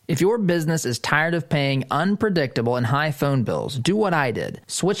If your business is tired of paying unpredictable and high phone bills, do what I did.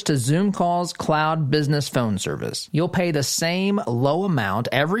 Switch to Zoom Call's cloud business phone service. You'll pay the same low amount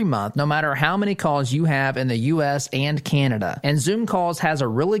every month, no matter how many calls you have in the U.S. and Canada. And Zoom Calls has a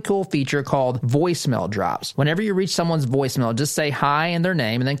really cool feature called voicemail drops. Whenever you reach someone's voicemail, just say hi and their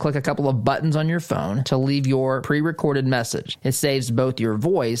name, and then click a couple of buttons on your phone to leave your pre-recorded message. It saves both your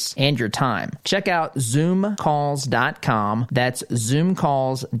voice and your time. Check out zoomcalls.com. That's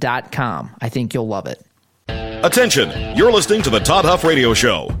zoomcalls.com. I think you'll love it. Attention, you're listening to the Todd Huff Radio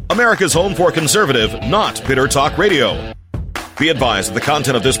Show, America's home for conservative, not bitter talk radio. Be advised that the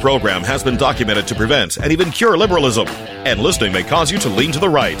content of this program has been documented to prevent and even cure liberalism, and listening may cause you to lean to the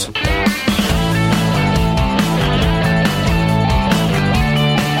right.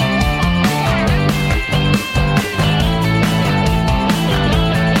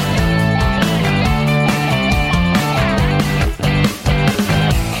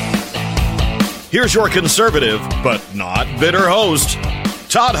 Here's your conservative, but not bitter host,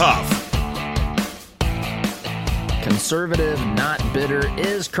 Todd Huff. Conservative, not bitter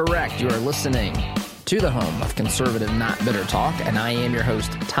is correct. You are listening to the home of conservative, not bitter talk, and I am your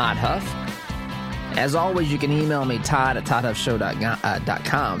host, Todd Huff. As always, you can email me, Todd at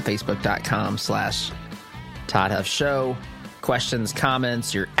ToddHuffShow.com, Facebook.com/Todd Huff Show. Questions,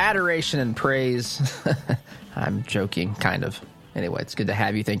 comments, your adoration and praise. I'm joking, kind of. Anyway, it's good to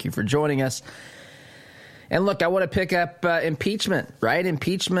have you. Thank you for joining us. And look, I want to pick up impeachment, right?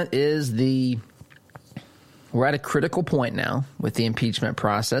 Impeachment is we're at a critical point now with the impeachment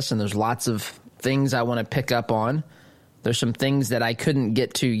process, and there's lots of things I want to pick up on. There's some things that I couldn't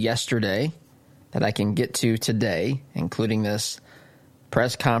get to yesterday that I can get to today, including this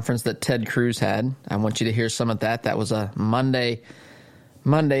press conference that Ted Cruz had. I want you to hear some of that. That was a Monday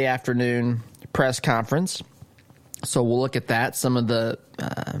afternoon press conference. So we'll look at that, some of the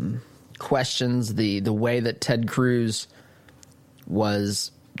questions, the way that Ted Cruz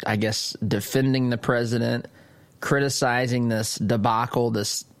was, I guess, defending the president, criticizing this debacle,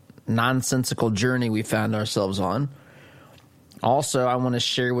 this nonsensical journey we found ourselves on. Also, I want to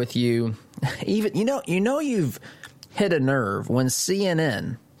share with you, even you've hit a nerve when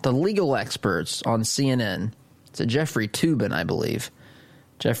CNN, the legal experts on CNN, it's a Jeffrey Toobin, I believe,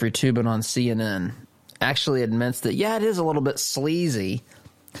 Jeffrey Toobin on CNN, actually admits that, yeah, it is a little bit sleazy.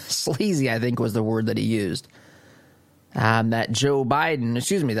 Sleazy, I think, was the word that he used. That that Hunter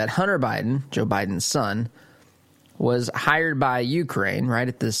Biden, Joe Biden's son, was hired by Ukraine, right,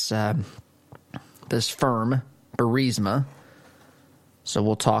 at this firm, Burisma. So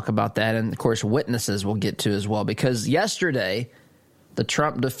we'll talk about that. And, of course, witnesses we'll get to as well. Because yesterday, the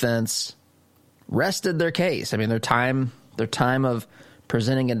Trump defense rested their case. I mean, their time of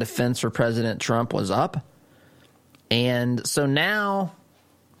presenting a defense for President Trump was up. And so now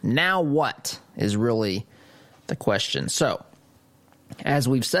what is really the question? So, as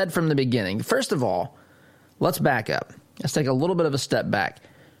we've said from the beginning, first of all, let's back up. Let's take a little bit of a step back.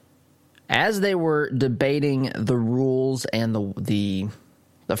 As they were debating the rules and the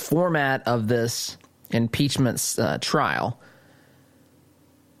format of this impeachment trial,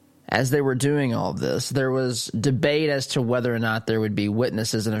 as they were doing all of this, there was debate as to whether or not there would be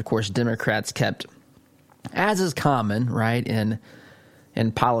witnesses, and of course, Democrats kept, as is common, right, in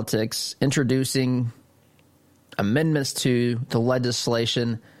politics, introducing amendments to the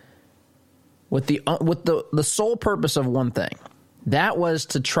legislation with the sole purpose of one thing. That was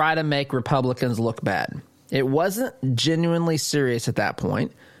to try to make Republicans look bad. It wasn't genuinely serious at that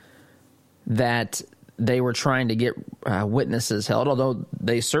point that they were trying to get witnesses held, although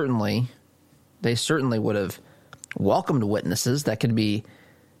they certainly would have welcomed witnesses that could be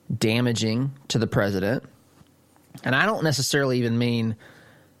damaging to the president. And I don't necessarily even mean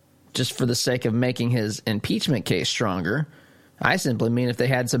just for the sake of making his impeachment case stronger. I simply mean if they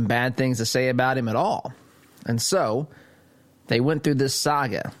had some bad things to say about him at all. And so they went through this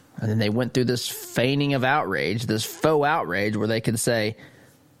saga, and then they went through this feigning of outrage, this faux outrage where they could say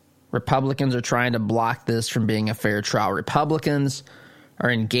Republicans are trying to block this from being a fair trial. Republicans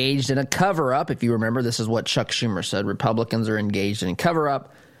are engaged in a cover-up. If you remember, this is what Chuck Schumer said. Republicans are engaged in a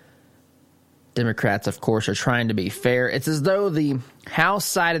cover-up. Democrats, of course, are trying to be fair. It's as though the House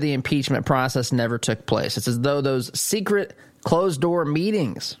side of the impeachment process never took place. It's as though those secret closed-door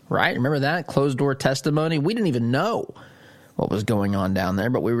meetings, right? Remember that? Closed-door testimony? We didn't even know what was going on down there,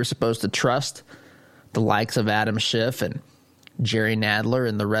 but we were supposed to trust the likes of Adam Schiff and Jerry Nadler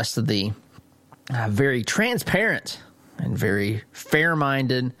and the rest of the very transparent and very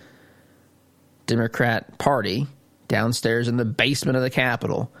fair-minded Democrat Party downstairs in the basement of the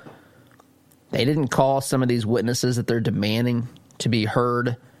Capitol. They didn't call some of these witnesses that they're demanding to be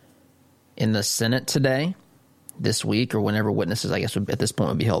heard in the Senate today, this week, or whenever witnesses, I guess, at this point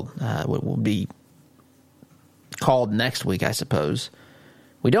would be held, will be called next week, I suppose.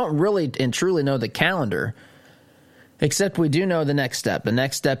 We don't really and truly know the calendar, except we do know the next step. The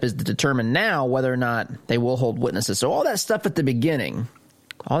next step is to determine now whether or not they will hold witnesses. So all that stuff at the beginning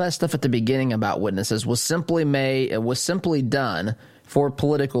about witnesses was simply done for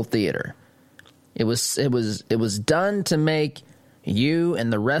political theater. It was done to make you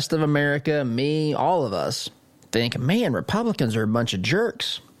and the rest of America, me, all of us, think, man, Republicans are a bunch of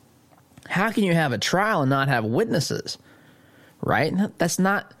jerks. How can you have a trial and not have witnesses? Right? That's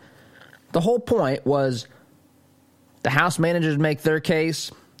not – the whole point was the House managers make their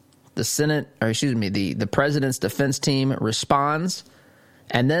case, the president's defense team responds,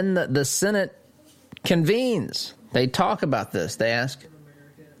 and then the Senate convenes. They talk about this. They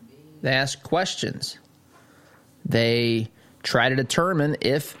ask questions. They try to determine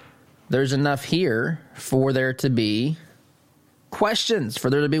if there's enough here for there to be questions, for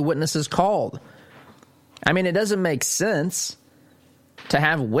there to be witnesses called. I mean, it doesn't make sense to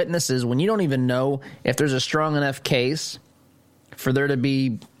have witnesses when you don't even know if there's a strong enough case for there to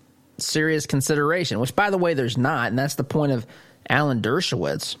be serious consideration, which, by the way, there's not, and that's the point of Alan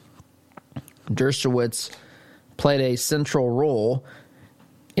Dershowitz. Dershowitz played a central role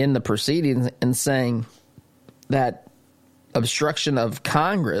in the proceedings in saying that obstruction of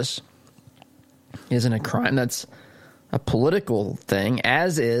Congress isn't a crime. That's a political thing,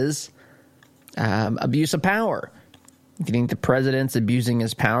 as is abuse of power. If you think the president's abusing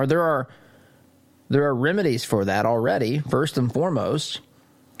his power, there are remedies for that already. First and foremost,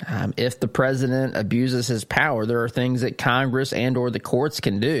 if the president abuses his power, there are things that Congress and or the courts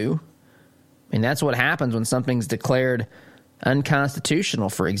can do. I mean, that's what happens when something's declared unconstitutional,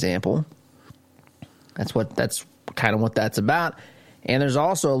 for example. That's kind of what that's about. And there's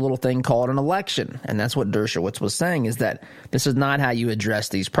also a little thing called an election. And that's what Dershowitz was saying, is that this is not how you address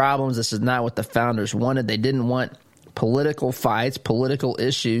these problems. This is not what the founders wanted. They didn't want political fights, political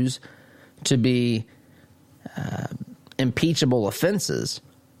issues to be impeachable offenses.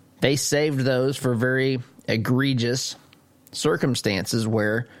 They saved those for very egregious circumstances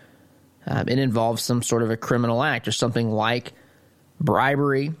where it involves some sort of a criminal act or something like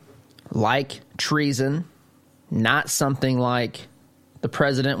bribery, like treason, not something like the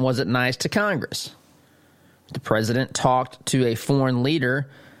president wasn't nice to Congress. The president talked to a foreign leader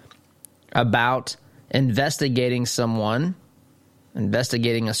about investigating someone,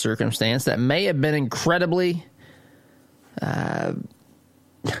 investigating a circumstance that may have been incredibly, you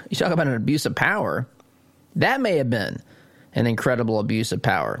talk about an abuse of power, that may have been an incredible abuse of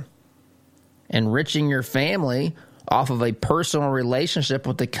power. Enriching your family off of a personal relationship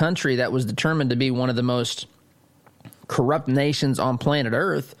with the country that was determined to be one of the most corrupt nations on planet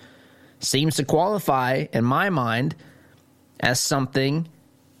Earth seems to qualify, in my mind, as something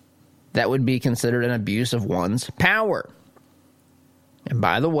that would be considered an abuse of one's power. And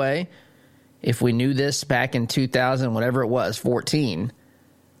by the way, if we knew this back in 2000, whatever it was, 14,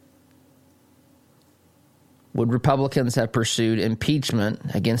 would Republicans have pursued impeachment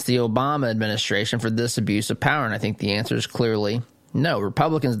against the Obama administration for this abuse of power? And I think the answer is clearly no.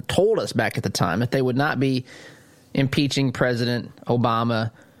 Republicans told us back at the time that they would not be impeaching President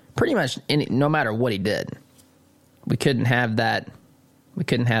Obama pretty much no matter what he did. We couldn't have that. We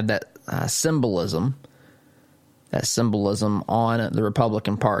couldn't have that symbolism on the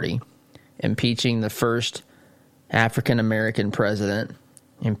Republican Party, impeaching the first African-American president,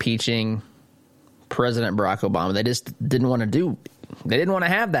 impeaching President Barack Obama. They just didn't want to they didn't want to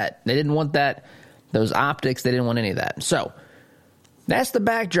have that. They didn't want those optics. They didn't want any of that. So that's the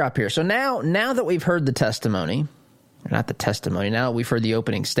backdrop here. So now that we've heard the testimony, now that we've heard the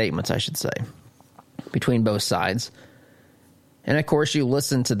opening statements, I should say, between both sides, and of course you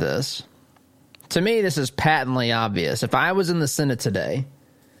listen to this, to me this is patently obvious. If I was in the Senate today,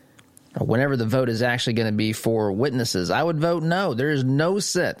 or whenever the vote is actually going to be for witnesses, I would vote no. There is no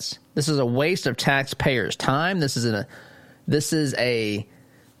sense. This is a waste of taxpayers' time. This is a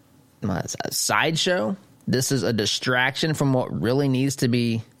sideshow. This is a distraction from what really needs to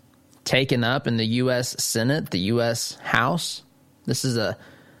be taken up in the U.S. Senate, the U.S. House. This is a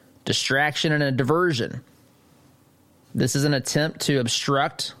distraction and a diversion. This is an attempt to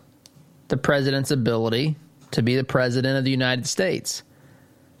obstruct the president's ability to be the president of the United States.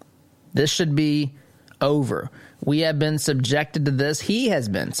 This should be over. We have been subjected to this. He has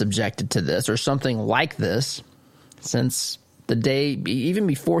been subjected to this or something like this since the day, even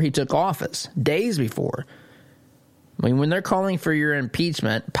before he took office, days before. I mean, when they're calling for your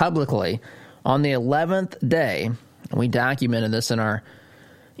impeachment publicly on the 11th day, and we documented this in our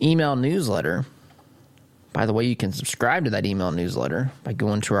email newsletter. By the way, you can subscribe to that email newsletter by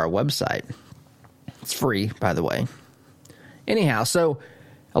going to our website. It's free, by the way. Anyhow, so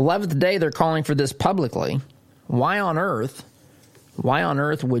 11th day they're calling for this publicly. Why on earth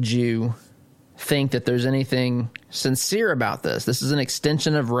would you think that there's anything sincere about this? This is an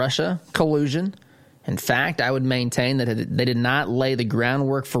extension of Russia collusion. In fact, I would maintain that they did not lay the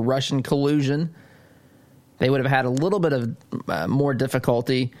groundwork for Russian collusion. They would have had a little bit of more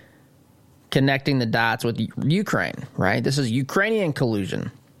difficulty connecting the dots with Ukraine, right? This is Ukrainian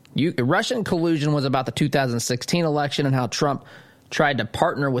collusion. Russian collusion was about the 2016 election and how Trump tried to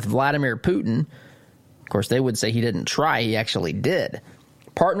partner with Vladimir Putin. Of course, they would say he didn't try. He actually did.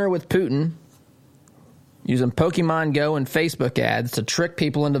 Partner with Putin using Pokemon Go and Facebook ads to trick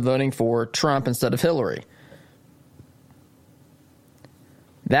people into voting for Trump instead of Hillary.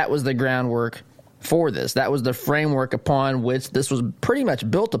 That was the groundwork for this. That was the framework upon which this was pretty much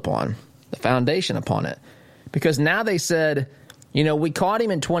built upon, the foundation upon it. Because now they said, we caught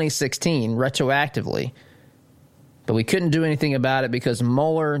him in 2016 retroactively, but we couldn't do anything about it because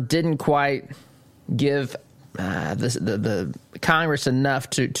Mueller didn't quite give the Congress enough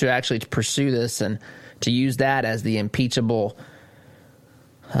to actually pursue this and to use that as the impeachable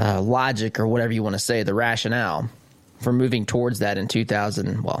logic or whatever you want to say, the rationale for moving towards that in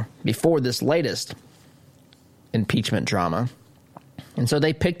before this latest impeachment drama. And so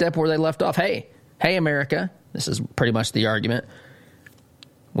they picked up where they left off. Hey, America, this is pretty much the argument.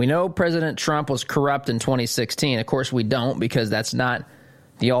 We know President Trump was corrupt in 2016. Of course, we don't, because that's not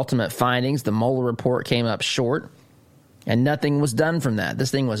the ultimate findings. The Mueller report came up short, and nothing was done from that. This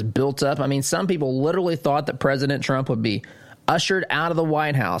thing was built up. I mean, some people literally thought that President Trump would be ushered out of the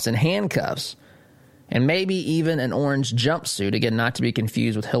White House in handcuffs and maybe even an orange jumpsuit. Again, not to be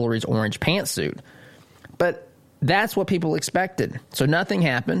confused with Hillary's orange pantsuit. But that's what people expected. So nothing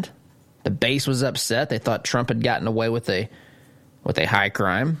happened. The base was upset. They thought Trump had gotten away with a high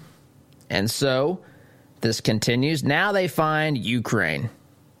crime. And so this continues. Now they find Ukraine.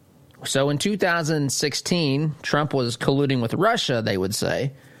 So in 2016, Trump was colluding with Russia, they would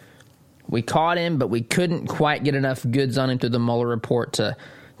say. We caught him, but we couldn't quite get enough goods on him through the Mueller report to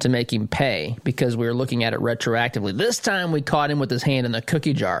make him pay because we were looking at it retroactively. This time we caught him with his hand in the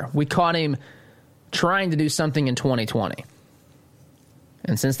cookie jar. We caught him trying to do something in 2020.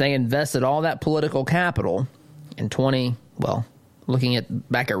 And since they invested all that political capital in looking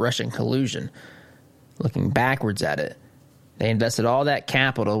back at Russian collusion, looking backwards at it, they invested all that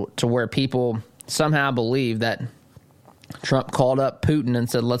capital to where people somehow believe that Trump called up Putin and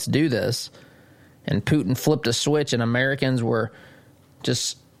said, let's do this. And Putin flipped a switch and Americans were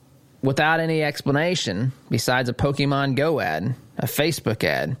just, without any explanation, besides a Pokemon Go ad, a Facebook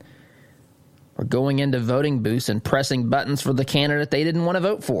ad, were going into voting booths and pressing buttons for the candidate they didn't want to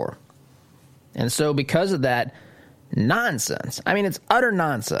vote for. And so because of that nonsense, I mean, it's utter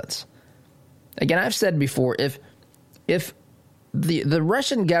nonsense. Again, I've said before, if the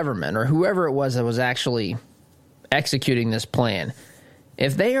Russian government or whoever it was that was actually executing this plan,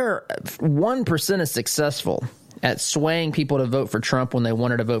 if they are 1% as successful at swaying people to vote for Trump when they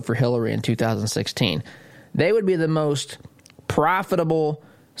wanted to vote for Hillary in 2016, they would be the most profitable,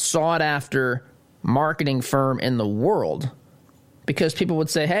 sought-after marketing firm in the world, because people would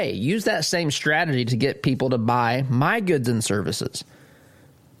say, hey, use that same strategy to get people to buy my goods and services.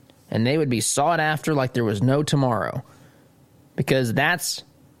 And they would be sought after like there was no tomorrow, because that's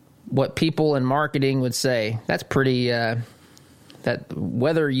what people in marketing would say. That's pretty, that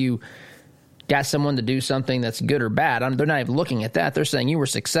whether you got someone to do something that's good or bad, they're not even looking at that. They're saying you were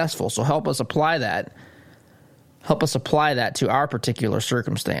successful, so help us apply that. Help us apply that to our particular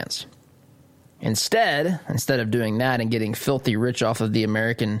circumstance. Instead of doing that and getting filthy rich off of the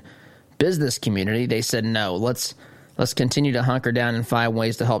American business community, they said, no, let's continue to hunker down and find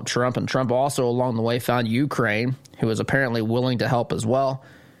ways to help Trump. And Trump also, along the way, found Ukraine, who was apparently willing to help as well,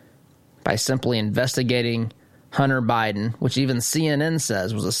 by simply investigating Hunter Biden, which even CNN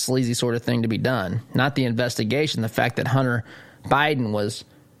says was a sleazy sort of thing to be done. Not the investigation, the fact that Hunter Biden was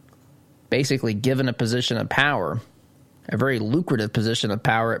basically given a position of power, a very lucrative position of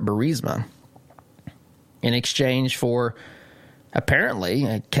power at Burisma, in exchange for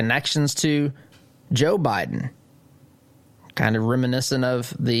apparently connections to Joe Biden, kind of reminiscent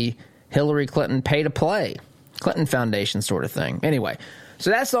of the Hillary Clinton pay-to-play, Clinton Foundation sort of thing. Anyway,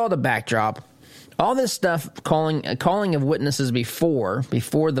 so that's all the backdrop. All this stuff, calling of witnesses before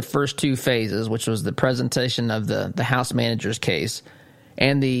the first two phases, which was the presentation of the House manager's case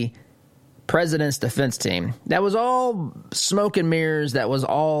and the president's defense team, that was all smoke and mirrors. That was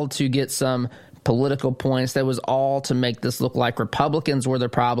all to get some political points. That was all to make this look like Republicans were the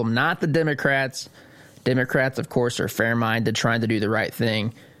problem, not the Democrats. Democrats, of course, are fair-minded, trying to do the right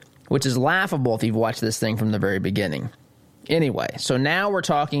thing, which is laughable if you've watched this thing from the very beginning. Anyway, so now we're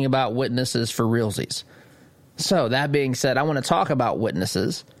talking about witnesses for realsies. So that being said, I want to talk about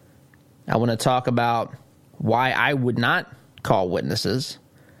witnesses. I want to talk about why I would not call witnesses.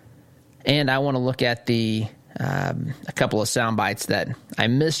 And I want to look at a couple of sound bites that I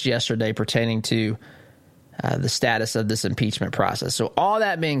missed yesterday pertaining to the status of this impeachment process. So all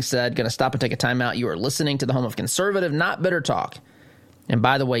that being said, going to stop and take a timeout. You are listening to the home of conservative, not bitter talk. And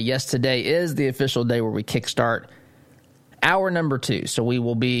by the way, yes, today is the official day where we kickstart hour number 2. So we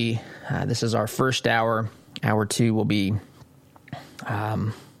will be, this is our first hour. Hour 2 will be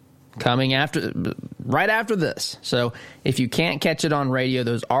coming right after this. So if you can't catch it on radio,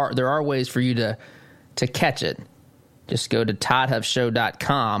 there are ways for you to catch it. Just go to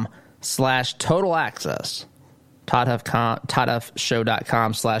toddhuffshow.com/total access.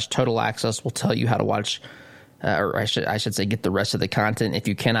 toddhuffshow.com/total access will tell you how to watch, or I should say get the rest of the content. If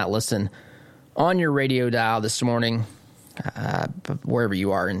you cannot listen on your radio dial this morning, wherever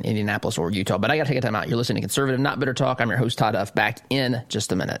you are in Indianapolis or Utah. But I got to take a time out. You're listening to Conservative, Not Bitter Talk. I'm your host, Todd Huff, back in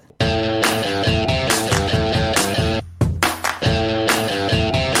just a minute.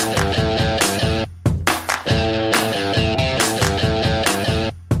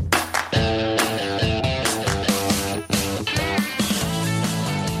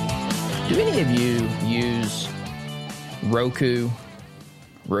 Do any of you use Roku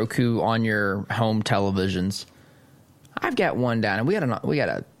on your home televisions? I've got one down, and we got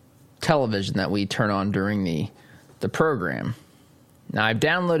a television that we turn on during the program. Now, I've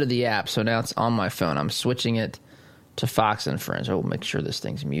downloaded the app, so now it's on my phone. I'm switching it to Fox and Friends. I will make sure this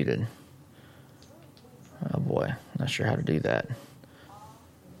thing's muted. Oh, boy. Not sure how to do that.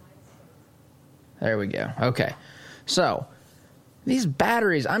 There we go. Okay. So, these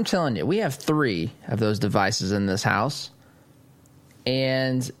batteries, I'm telling you, we have 3 of those devices in this house,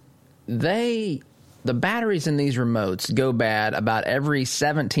 and the batteries in these remotes go bad about every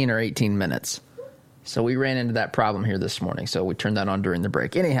 17 or 18 minutes. So we ran into that problem here this morning, so we turned that on during the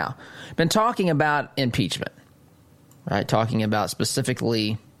break. Anyhow, been talking about impeachment, right? Talking about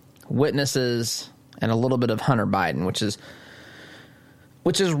specifically witnesses and a little bit of Hunter Biden, which is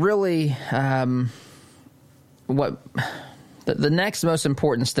really what the next most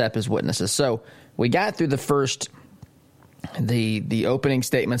important step is witnesses. So we got through the opening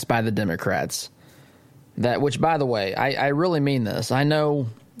statements by the Democrats. Which, by the way, I really mean this. I know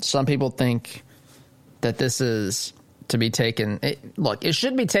some people think that this is to be taken. It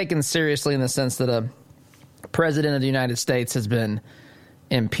should be taken seriously in the sense that a president of the United States has been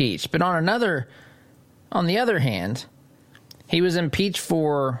impeached. But on the other hand, he was impeached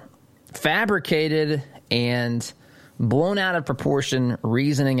for fabricated and blown out of proportion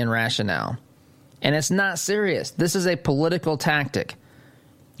reasoning and rationale. And it's not serious. This is a political tactic.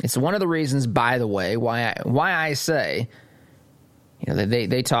 It's one of the reasons, by the way, why I say,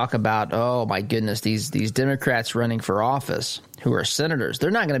 they talk about, oh my goodness, these Democrats running for office who are senators, they're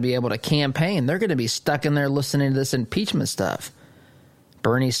not going to be able to campaign. They're going to be stuck in there listening to this impeachment stuff.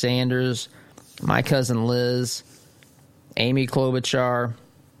 Bernie Sanders, my cousin Liz, Amy Klobuchar,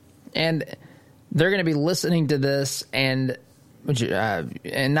 and they're going to be listening to this and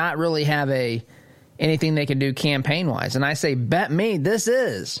not really have anything they can do campaign-wise. And I say, bet me, this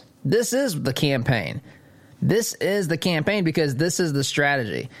is the campaign. This is the campaign because this is the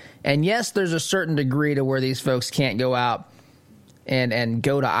strategy. And yes, there's a certain degree to where these folks can't go out and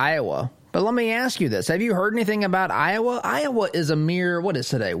go to Iowa. But let me ask you this. Have you heard anything about Iowa? Iowa is a mere, what is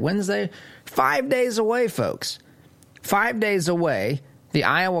today, Wednesday? 5 days away, folks. 5 days away, the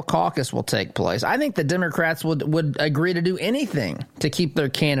Iowa caucus will take place. I think the Democrats would agree to do anything to keep their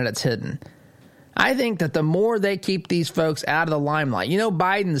candidates hidden. I think that the more they keep these folks out of the limelight,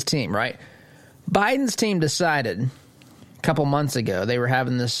 Biden's team, right? Biden's team decided a couple months ago, they were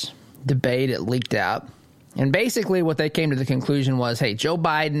having this debate, it leaked out. And basically what they came to the conclusion was, hey, Joe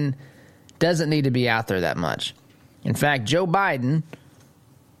Biden doesn't need to be out there that much. In fact, Joe Biden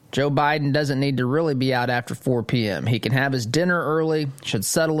doesn't need to really be out after 4 p.m. He can have his dinner early, should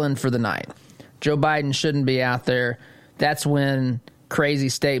settle in for the night. Joe Biden shouldn't be out there. That's when crazy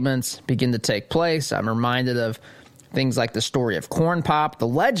statements begin to take place. I'm reminded of things like the story of Corn Pop,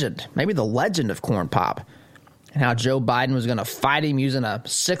 maybe the legend of Corn Pop, and how Joe Biden was going to fight him using a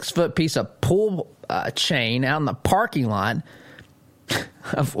 6-foot piece of pool chain out in the parking lot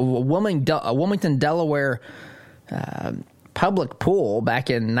of a Wilmington, Delaware public pool back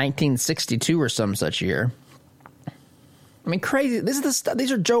in 1962 or some such year. I mean, crazy.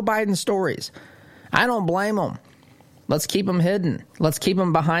 These are Joe Biden stories. I don't blame them. Let's keep them hidden. Let's keep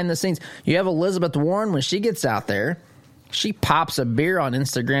them behind the scenes. You have Elizabeth Warren, when she gets out there, she pops a beer on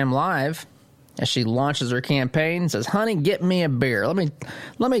Instagram Live as she launches her campaign, says, honey, get me a beer. Let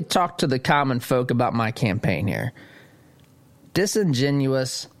me talk to the common folk about my campaign here.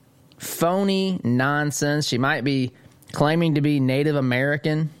 Disingenuous, phony nonsense. She might be claiming to be Native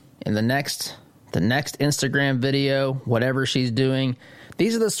American in the next Instagram video, whatever she's doing.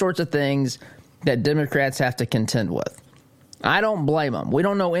 These are the sorts of things that Democrats have to contend with. I don't blame them. We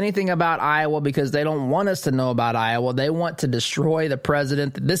don't know anything about Iowa because they don't want us to know about Iowa. They want to destroy the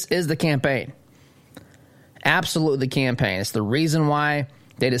president. This is the campaign. Absolutely the campaign. It's the reason why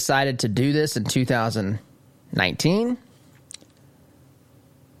they decided to do this in 2019.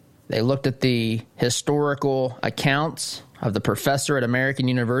 They looked at the historical accounts of the professor at American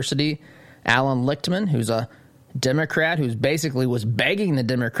University, Alan Lichtman, who's a Democrat who basically was begging the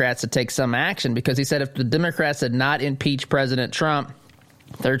Democrats to take some action because he said if the Democrats had not impeached President Trump,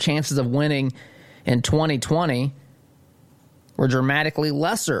 their chances of winning in 2020 were dramatically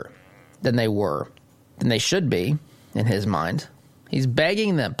lesser than they should be in his mind. He's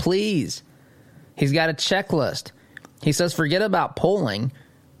begging them, please. He's got a checklist. He says forget about polling.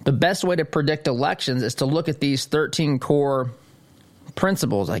 The best way to predict elections is to look at these 13 core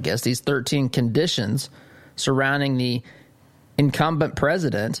principles, I guess, these 13 conditions surrounding the incumbent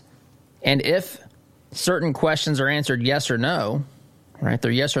president. And if certain questions are answered yes or no, right,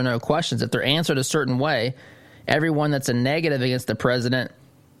 they're yes or no questions. If they're answered a certain way, everyone that's a negative against the president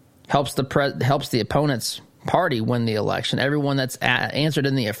helps the opponent's party win the election. Everyone that's answered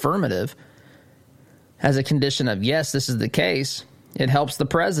in the affirmative has a condition of yes, this is the case. It helps the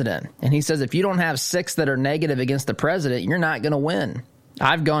president. And he says if you don't have 6 that are negative against the president, you're not going to win.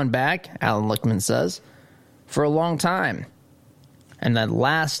 I've gone back, Alan Lichtman says, for a long time. And the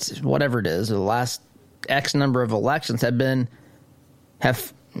last, whatever it is, the last X number of elections have been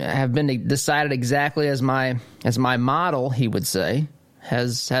decided exactly as my model, he would say,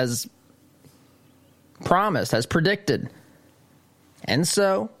 has promised, has predicted. And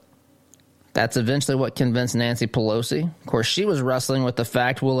so that's eventually what convinced Nancy Pelosi. Of course, she was wrestling with the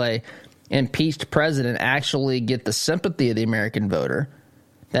fact, will a impeached president actually get the sympathy of the American voter?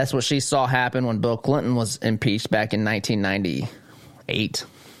 That's what she saw happen when Bill Clinton was impeached back in 1998.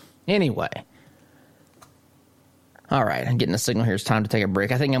 Anyway. All right, I'm getting a signal here. It's time to take a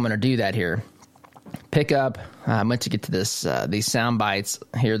break. I think I'm going to do that here. Pick up. I meant to get to this these sound bites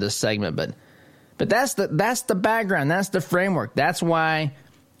here, this segment, but that's the background. That's the framework. That's why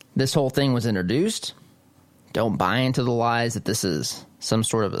this whole thing was introduced. Don't buy into the lies that this is some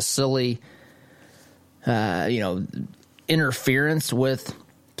sort of a silly, interference with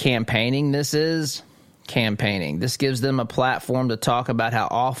campaigning. This is campaigning. This gives them a platform to talk about how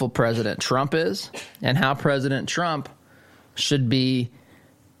awful President Trump is and how President Trump should be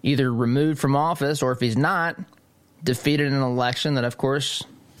either removed from office or, if he's not, defeated in an election that, of course,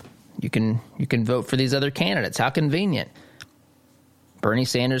 you can vote for these other candidates. How convenient. Bernie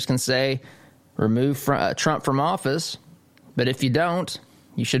Sanders can say, remove Trump from office, but if you don't,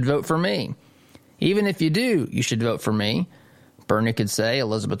 you should vote for me. Even if you do, you should vote for me. Bernie could say,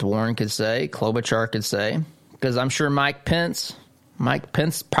 Elizabeth Warren could say, Klobuchar could say, because I'm sure Mike Pence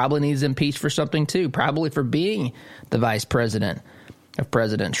probably needs impeached for something too, probably for being the vice president of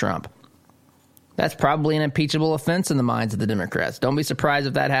President Trump. That's probably an impeachable offense in the minds of the Democrats. Don't be surprised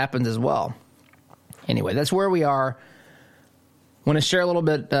if that happens as well. Anyway, that's where we are. Want to share a little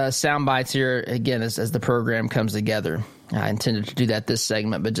bit sound bites here, again, as the program comes together. I intended to do that this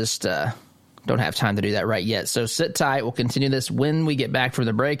segment, but just don't have time to do that right yet. So sit tight. We'll continue this when we get back from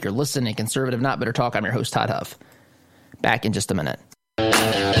the break. You're listening to Conservative Not Bitter Talk. I'm your host, Todd Huff. Back in just a minute.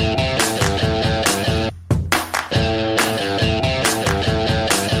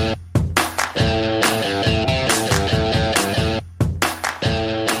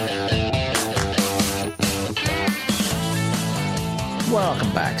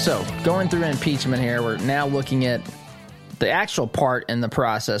 Welcome back. So going through impeachment here, we're now looking at the actual part in the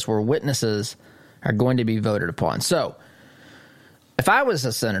process where witnesses are going to be voted upon. So if I was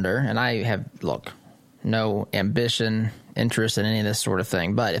a senator, and I have, no ambition, interest in any of this sort of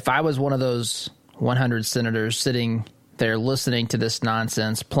thing, but if I was one of those 100 senators sitting there listening to this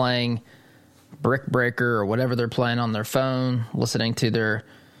nonsense, playing Brick Breaker or whatever they're playing on their phone, listening to their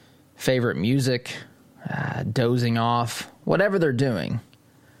favorite music, dozing off, whatever they're doing,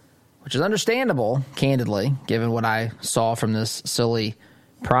 which is understandable, candidly, given what I saw from this silly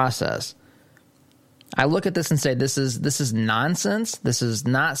process. I look at this and say, this is nonsense. This is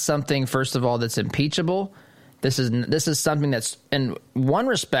not something, first of all, that's impeachable. This is something that's, in one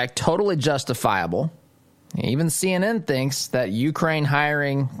respect, totally justifiable. Even CNN thinks that Ukraine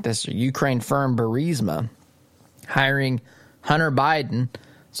hiring this Ukraine firm Burisma, hiring Hunter Biden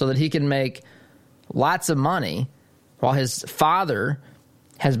so that he can make lots of money while his father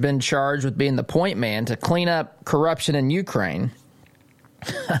has been charged with being the point man to clean up corruption in Ukraine.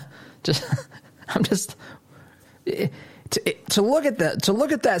 To look at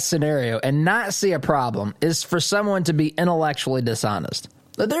that scenario and not see a problem is for someone to be intellectually dishonest.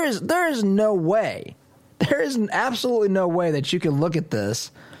 There is no way. There is absolutely no way that you can look at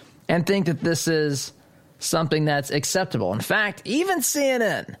this and think that this is something that's acceptable. In fact, even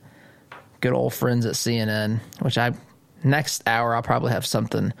CNN, good old friends at CNN, which next hour I'll probably have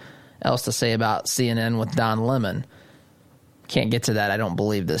something else to say about CNN with Don Lemon. Can't get to that, I don't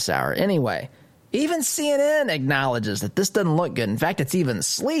believe, this hour. Anyway, even CNN acknowledges that this doesn't look good. In fact, it's even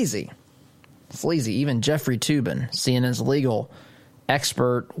sleazy. Sleazy. Even Jeffrey Toobin, CNN's legal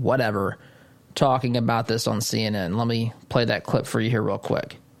expert, whatever, talking about this on CNN. Let me play that clip for you here real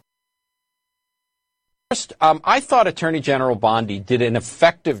quick. First, I thought Attorney General Bondi did an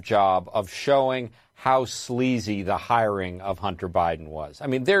effective job of showing how sleazy the hiring of Hunter Biden was. I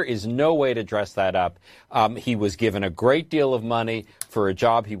mean, there is no way to dress that up. He was given a great deal of money for a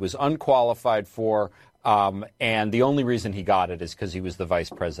job he was unqualified for, and the only reason he got it is because he was the vice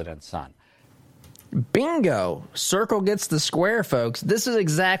president's son. Bingo. Circle gets the square, folks. This is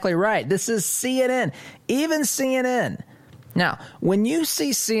exactly right. This is CNN. Even CNN. Now, when you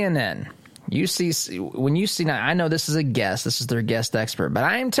see CNN, now, I know this is a guest. This is their guest expert, but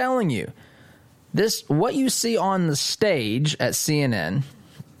I am telling you, what you see on the stage at CNN,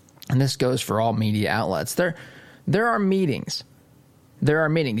 and this goes for all media outlets, there are meetings. There are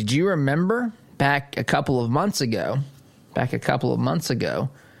meetings. Do you remember back a couple of months ago, the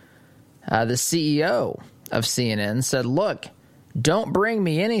CEO of CNN said, look, don't bring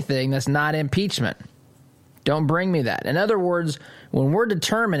me anything that's not impeachment. Don't bring me that. In other words, when we're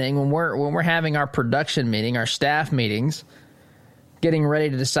determining, when we're having our production meeting, our staff meetings, getting ready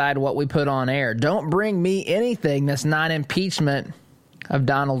to decide what we put on air, don't bring me anything that's not impeachment of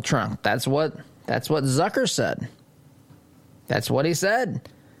Trump. That's what Zucker said. That's what he said. In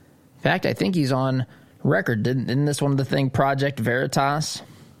fact, I think he's on record. Didn't this one of the things Project Veritas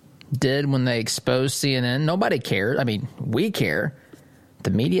did when they exposed CNN? Nobody cared. I mean, we care.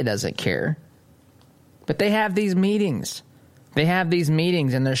 The media doesn't care. But they have these meetings. They have these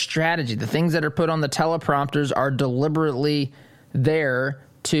meetings and their strategy. The things that are put on the teleprompters are deliberately there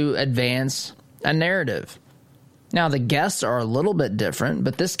to advance a narrative. Now, the guests are a little bit different,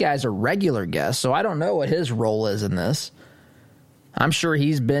 but this guy's a regular guest, so I don't know what his role is in this. I'm sure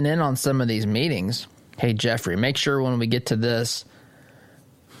he's been in on some of these meetings. Hey, Jeffrey, make sure when we get to this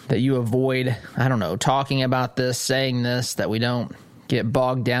that you avoid, talking about this, saying this, that we don't get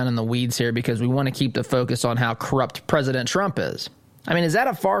bogged down in the weeds here because we want to keep the focus on how corrupt President Trump is. I mean, is that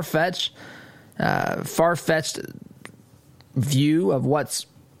a far-fetched view of what's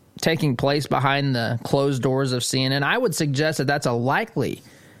taking place behind the closed doors of CNN? I would suggest that that's a likely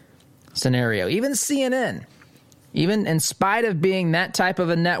scenario. Even CNN, even in spite of being that type of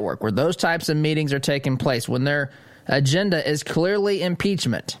a network where those types of meetings are taking place, when their agenda is clearly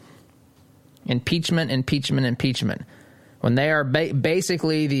impeachment, when they are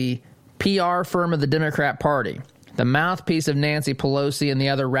basically the PR firm of the Democrat Party, the mouthpiece of Nancy Pelosi and the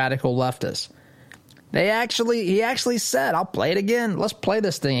other radical leftists, he actually said, I'll play it again. Let's play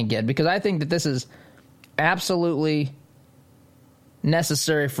this thing again, because I think that this is absolutely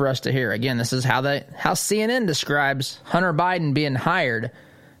necessary for us to hear. Again, this is how CNN describes Hunter Biden being hired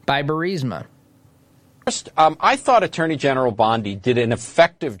by Burisma. First, I thought Attorney General Bondi did an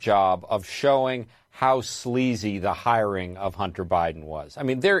effective job of showing how sleazy the hiring of Hunter Biden was. I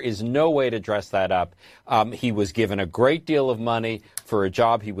mean, there is no way to dress that up. He was given a great deal of money for a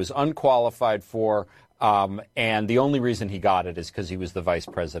job he was unqualified for, and the only reason he got it is because he was the vice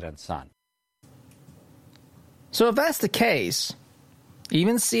president's son. So if that's the case,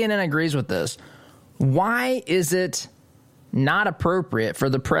 even CNN agrees with this, why is it not appropriate for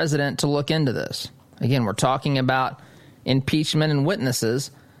the president to look into this? Again, we're talking about impeachment and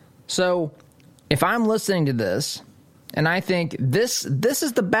witnesses. So if I'm listening to this and I think this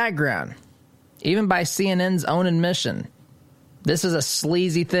is the background, even by CNN's own admission, this is a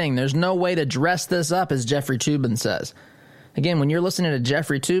sleazy thing. There's no way to dress this up, as Jeffrey Toobin says. Again, when you're listening to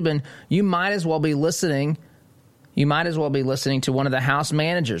Jeffrey Toobin, you might as well be listening to one of the House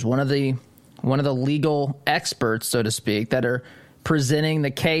managers, one of the legal experts, so to speak, that are presenting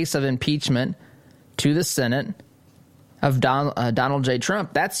the case of impeachment to the Senate of Donald J.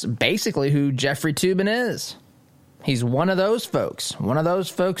 Trump. That's basically who Jeffrey Toobin is. He's one of those folks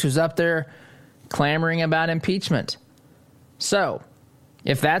who's up there clamoring about impeachment. So,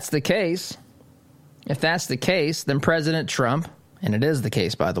 if that's the case, then President Trump, and it is the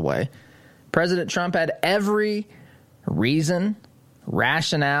case, by the way, President Trump had every reason,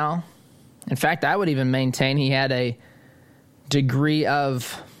 rationale. In fact, I would even maintain he had a degree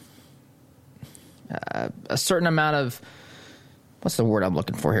of a certain amount of, what's the word I'm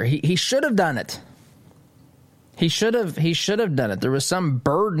looking for here? He should have done it. He should have done it. There was some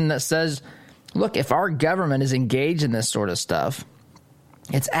burden that says, look, if our government is engaged in this sort of stuff,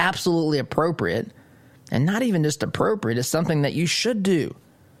 it's absolutely appropriate, and not even just appropriate, it's something that you should do.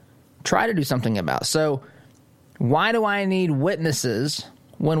 Try to do something about. So why do I need witnesses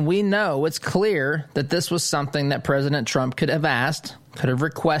when we know it's clear that this was something that President Trump could have asked, could have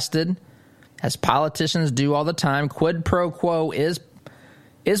requested, as politicians do all the time? Quid pro quo is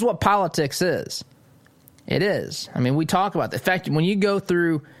what politics is. It is. I mean, we talk about the fact when you go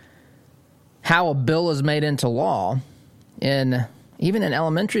through how a bill is made into law, even in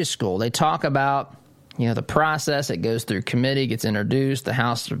elementary school, they talk about, the process. It goes through committee, gets introduced, the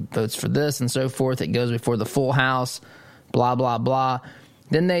House votes for this and so forth. It goes before the full House, blah, blah, blah.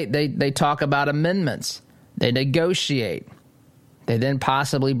 Then they talk about amendments. They negotiate. They then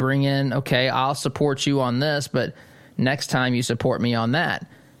possibly bring in, okay, I'll support you on this, but next time you support me on that.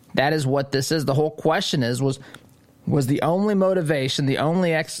 That is what this is. The whole question was the only motivation, the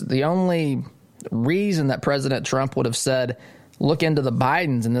only reason that President Trump would have said, look into the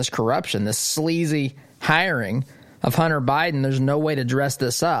Bidens and this corruption, this sleazy hiring of Hunter Biden, there's no way to dress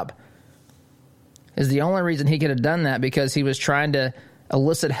this up, is the only reason he could have done that because he was trying to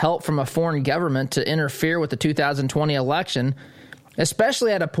elicit help from a foreign government to interfere with the 2020 election,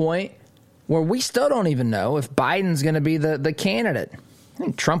 especially at a point where we still don't even know if Biden's going to be the candidate. I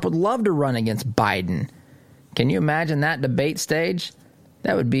think Trump would love to run against Biden. Can you imagine that debate stage?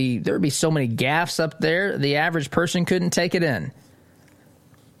 There would be so many gaffes up there, the average person couldn't take it in.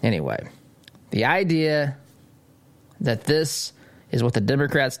 Anyway, the idea that this is what the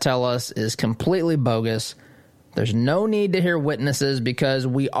Democrats tell us is completely bogus. There's no need to hear witnesses because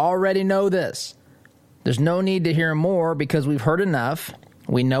we already know this. There's no need to hear more because we've heard enough.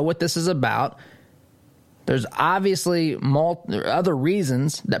 We know what this is about. There's obviously other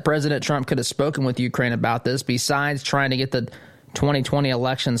reasons that President Trump could have spoken with Ukraine about this besides trying to get the 2020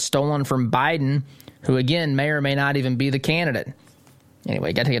 election stolen from Biden, who, again, may or may not even be the candidate.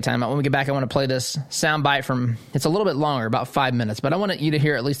 Anyway, got to take a time out. When we get back, I want to play this soundbite from, it's a little bit longer, about 5 minutes, but I want you to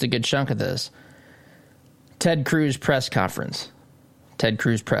hear at least a good chunk of this. Ted Cruz press conference. Ted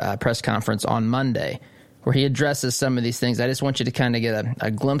Cruz press conference on Monday, where he addresses some of these things. I just want you to kind of get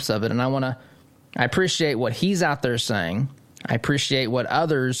a glimpse of it, and I appreciate what he's out there saying. I appreciate what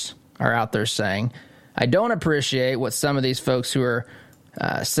others are out there saying. I don't appreciate what some of these folks who are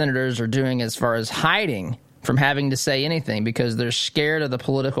senators are doing as far as hiding from having to say anything because they're scared of the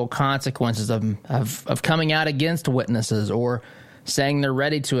political consequences of coming out against witnesses or saying they're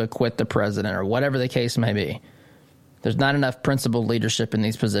ready to acquit the president or whatever the case may be. There's not enough principled leadership in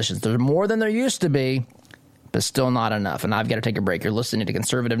these positions. There's more than there used to be, but still not enough. And I've got to take a break. You're listening to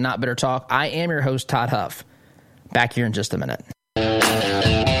Conservative Not Bitter Talk. I am your host, Todd Huff. Back here in just a minute.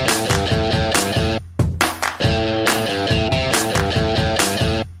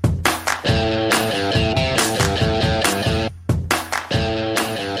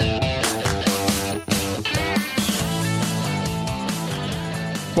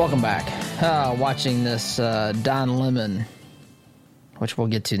 Welcome back. Watching this Don Lemon, which we'll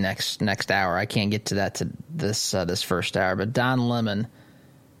get to next hour. I can't get to that to this first hour, but Don Lemon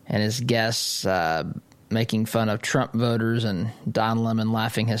and his guests making fun of Trump voters and Don Lemon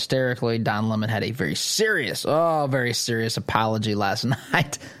laughing hysterically. Don Lemon had a very serious apology last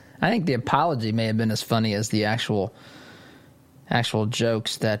night. I think the apology may have been as funny as the actual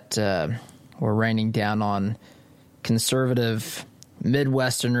jokes that were raining down on conservative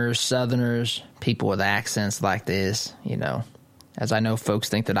Midwesterners, Southerners, people with accents like this, as I know folks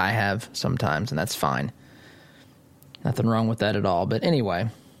think that I have sometimes, and that's fine. Nothing wrong with that at all. But anyway,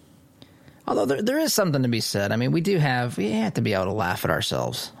 although there is something to be said. I mean, we have to be able to laugh at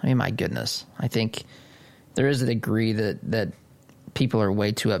ourselves. I mean, my goodness. I think there is a degree that people are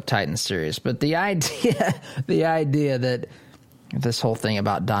way too uptight and serious. But the idea that this whole thing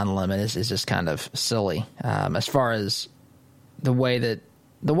about Don Lemon is just kind of silly as far as the way that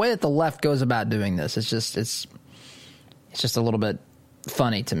the left goes about doing this. It's just a little bit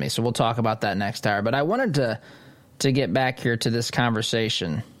funny to me. So we'll talk about that next hour. But I wanted to get back here to this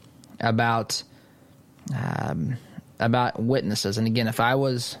conversation about about witnesses. And again, if I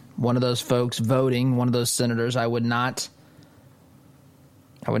was one of those folks voting, one of those senators, I would not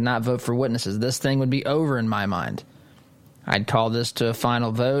vote for witnesses. This thing would be over in my mind. I'd call this to a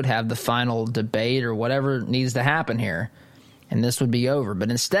final vote, have the final debate or whatever needs to happen here, and this would be over.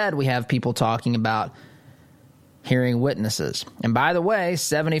 But instead, we have people talking about hearing witnesses. And by the way,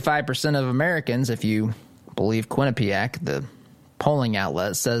 75% of Americans, if you believe Quinnipiac, the polling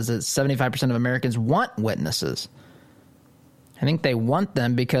outlet, says that 75% of Americans want witnesses. I think they want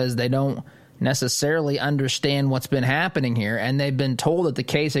them because they don't necessarily understand what's been happening here, and they've been told that the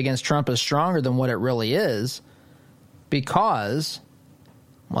case against Trump is stronger than what it really is because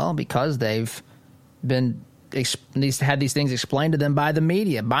they've been had these things explained to them by the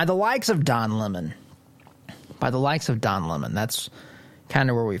media, by the likes of Don Lemon. That's kind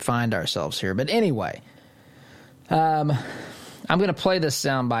of where we find ourselves here. But anyway, I'm going to play this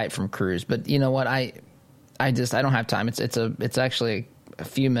soundbite from Cruz, but you know what? I don't have time. It's actually a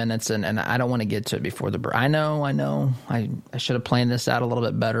few minutes, and I don't want to get to it before the break. I know. I should have planned this out a little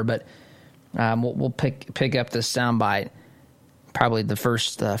bit better, but we'll pick up this soundbite, probably the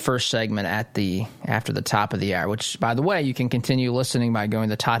first segment after the top of the hour. Which, by the way, you can continue listening by going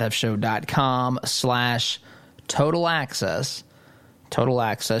to ToddHuffShow.com/total access. Total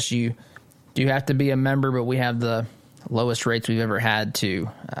access. You do have to be a member, but we have the lowest rates we've ever had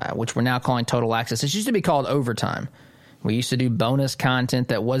which we're now calling total access. It used to be called overtime. We used to do bonus content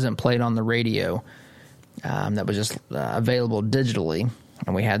that wasn't played on the radio, that was just available digitally,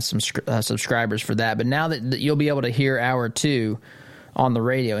 and we had some subscribers for that. But now that you'll be able to hear Hour 2 on the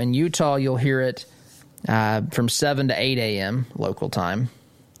radio. In Utah, you'll hear it from 7 to 8 a.m. local time.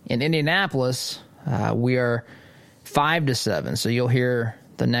 In Indianapolis, we are 5 to 7, so you'll hear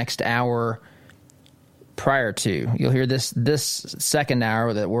the next hour prior to. You'll hear this second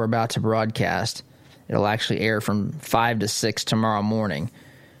hour that we're about to broadcast. It'll actually air from 5 to 6 tomorrow morning,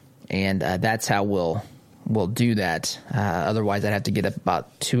 and that's how we'll do that. Otherwise, I'd have to get up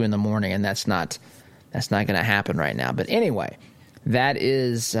about 2 in the morning, and that's not going to happen right now. But anyway, that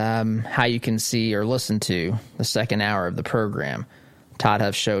is how you can see or listen to the second hour of the program.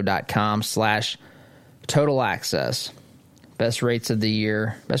 ToddHuffShow.com/total access. Best rates of the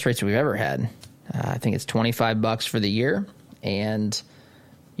year, best rates we've ever had. I think it's $25 for the year, and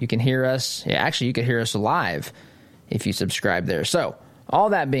you can hear us. Yeah, actually, you can hear us live if you subscribe there. So, all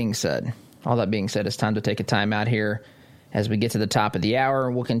that being said, it's time to take a time out here as we get to the top of the hour.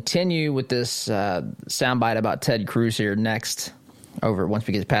 We'll continue with this soundbite about Ted Cruz here next, once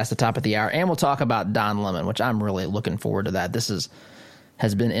we get past the top of the hour, and we'll talk about Don Lemon, which I'm really looking forward to that. This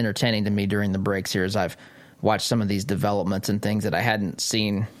has been entertaining to me during the breaks here as I've watched some of these developments and things that I hadn't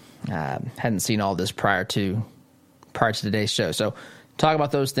seen all this prior to today's show. So talk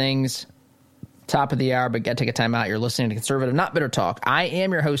about those things, top of the hour, but got to take a time out. You're listening to Conservative Not Bitter Talk. I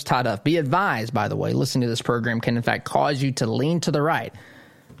am your host, Todd Huff. Be advised, by the way, listening to this program can in fact cause you to lean to the right.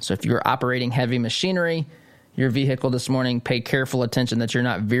 So if you're operating heavy machinery, your vehicle this morning, pay careful attention that you're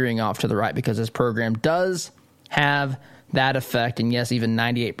not veering off to the right, because this program does have that effect. And yes, even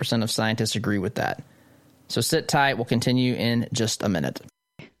 98% of scientists agree with that. So sit tight. We'll continue in just a minute.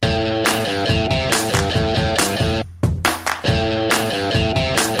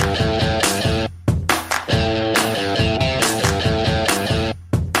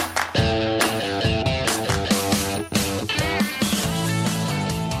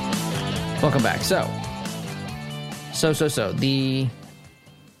 Welcome back. So the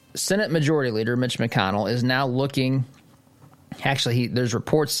Senate Majority Leader, Mitch McConnell, is now looking. Actually, there's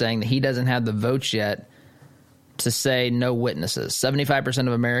reports saying that he doesn't have the votes yet to say no witnesses. 75%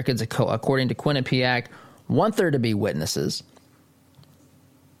 of Americans, according to Quinnipiac, want there to be witnesses.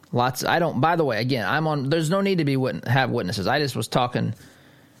 By the way, again, there's no need to have witnesses. I just was talking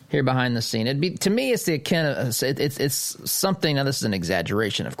here behind the scene. To me, it's it's something. Now, this is an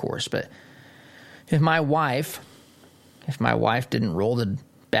exaggeration, of course, but if my wife didn't roll the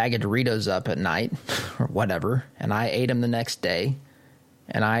bag of Doritos up at night or whatever, and I ate them the next day,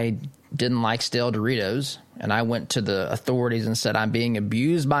 and I didn't like stale Doritos, and I went to the authorities and said I'm being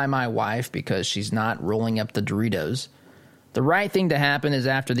abused by my wife because she's not rolling up the Doritos, the right thing to happen is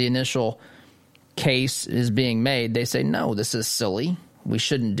after the initial case is being made, they say, no, this is silly. We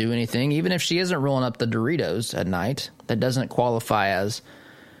shouldn't do anything. Even if she isn't rolling up the Doritos at night, that doesn't qualify as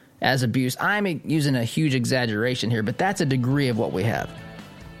abuse. I'm using a huge exaggeration here, but that's a degree of what we have.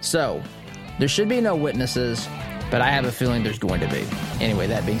 So there should be no witnesses, but I have a feeling there's going to be. Anyway,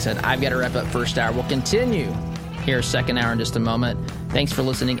 that being said, I've got to wrap up first hour. We'll continue here second hour in just a moment. Thanks for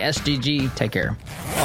listening. SGG, take care.